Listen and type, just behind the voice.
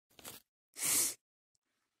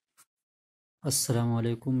Assalamu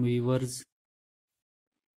alaikum viewers.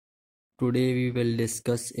 Today we will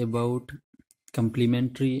discuss about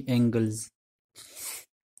complementary angles.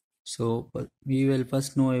 So we will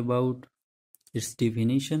first know about its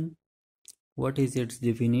definition. What is its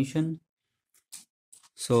definition?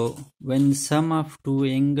 So when sum of two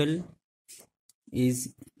angle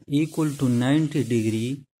is equal to 90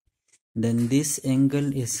 degree, then this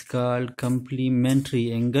angle is called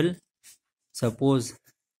complementary angle. Suppose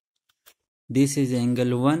this is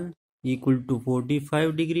angle 1 equal to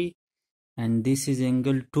 45 degree and this is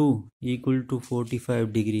angle 2 equal to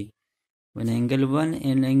 45 degree. When angle 1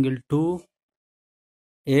 and angle 2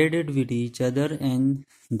 added with each other and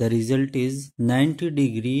the result is 90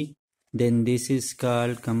 degree, then this is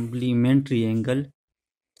called complementary angle.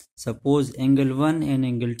 Suppose angle 1 and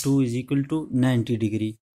angle 2 is equal to 90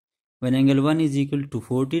 degree. When angle 1 is equal to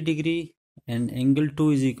 40 degree and angle 2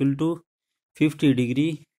 is equal to 50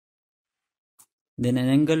 degree, then an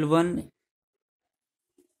angle 1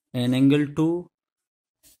 and angle 2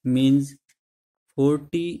 means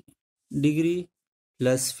 40 degree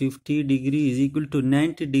plus 50 degree is equal to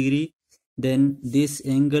 90 degree. Then this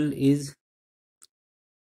angle is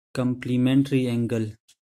complementary angle,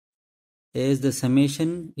 as the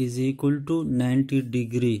summation is equal to 90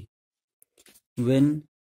 degree. When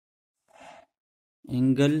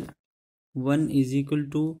angle 1 is equal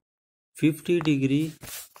to 50 degree,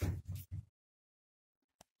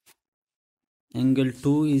 angle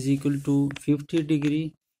 2 is equal to 50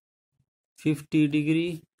 degree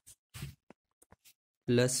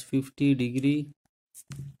plus 50 degree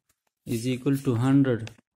is equal to 100.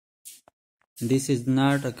 This is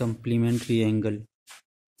not a complementary angle.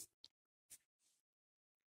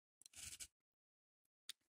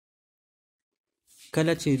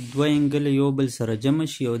 کله چې دوه انګل یو بل سره جمع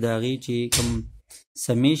شي او د هغې چې کوم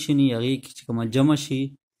سمیشن وي هغې کې چې کومه جمع شي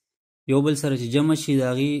یو بل سره چې جمع شي د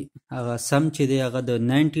هغې هغه سم چې دی هغه د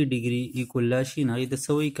 90 ډیګري ایکول راشي نو هغې ته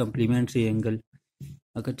څه وایي کمپلیمنټري انګل.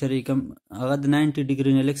 که چېرې هغه د 90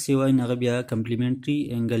 ډیګري نه لږ څه وایي نو هغه بیا کمپلیمنټري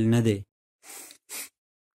انګل نه دی.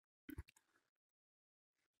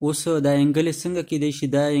 اوس دا انګل یې څنګه کیدی شي؟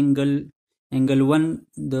 دا انګل 1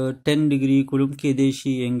 د 10 ډیګري ایکول هم کیدی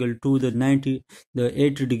شي، انګل 2 د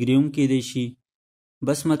 80 ډیګري هم کیدی شي.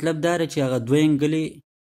 بس مطلب دا دی چې هغه دوه انګلې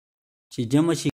چې جمع شي